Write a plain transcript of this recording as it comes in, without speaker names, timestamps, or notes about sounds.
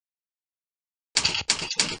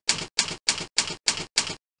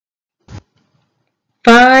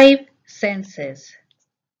Five senses.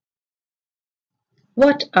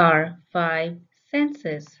 What are five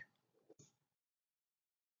senses?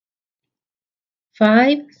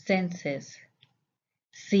 Five senses.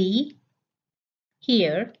 See,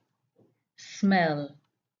 hear, smell,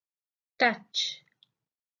 touch,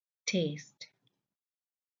 taste.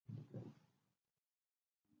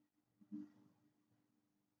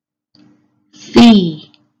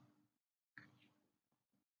 See.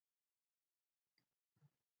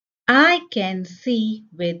 I can see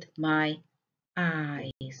with my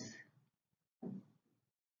eyes.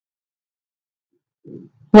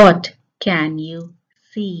 What can you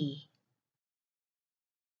see?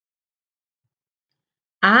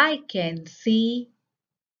 I can see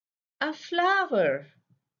a flower.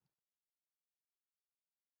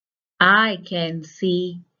 I can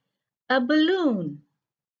see a balloon.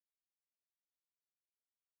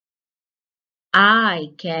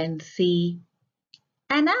 I can see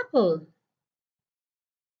an apple.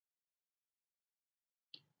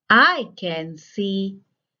 I can see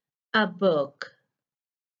a book.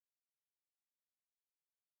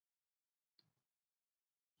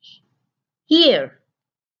 Hear.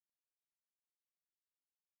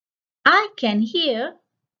 I can hear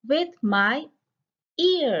with my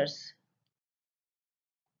ears.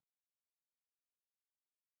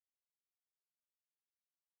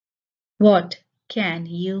 What can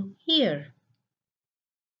you hear?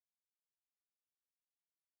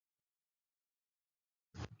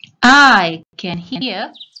 I can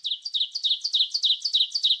hear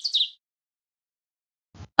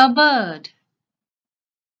a bird.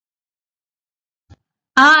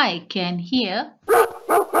 I can hear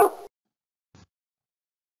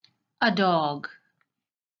a dog.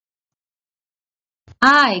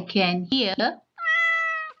 I can hear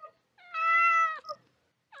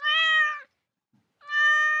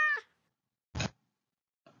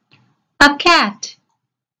a cat.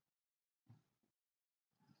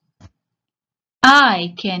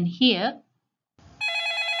 I can hear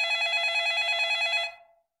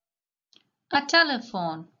a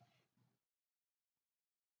telephone.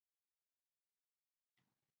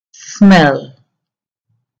 Smell.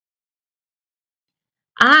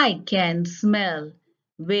 I can smell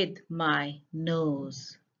with my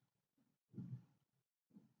nose.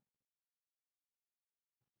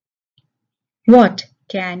 What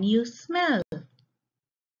can you smell?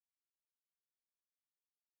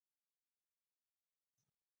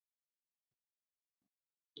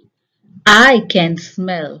 I can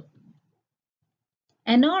smell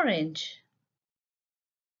an orange.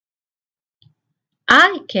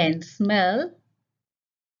 I can smell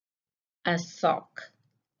a sock.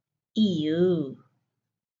 Ew.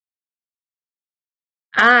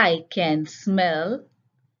 I can smell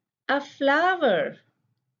a flower.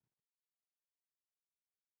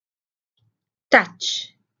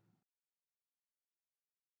 Touch.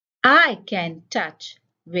 I can touch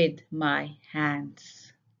with my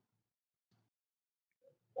hands.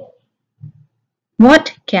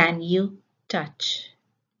 What can you touch?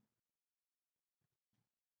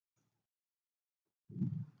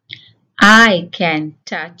 I can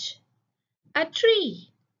touch a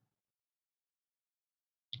tree.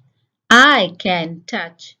 I can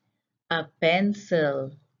touch a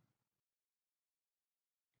pencil.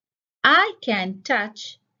 I can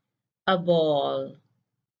touch a ball.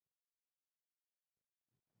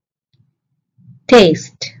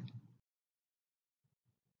 Taste.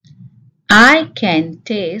 I can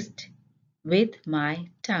taste with my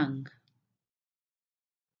tongue.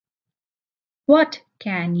 What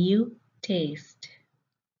can you taste?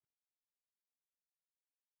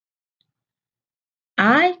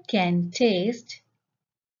 I can taste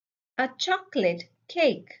a chocolate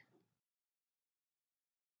cake.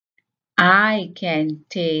 I can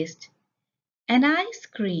taste an ice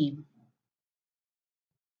cream.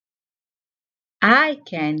 I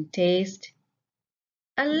can taste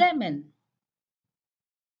a lemon.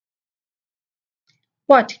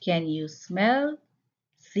 What can you smell,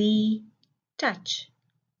 see, touch,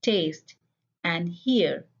 taste, and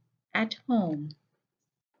hear at home?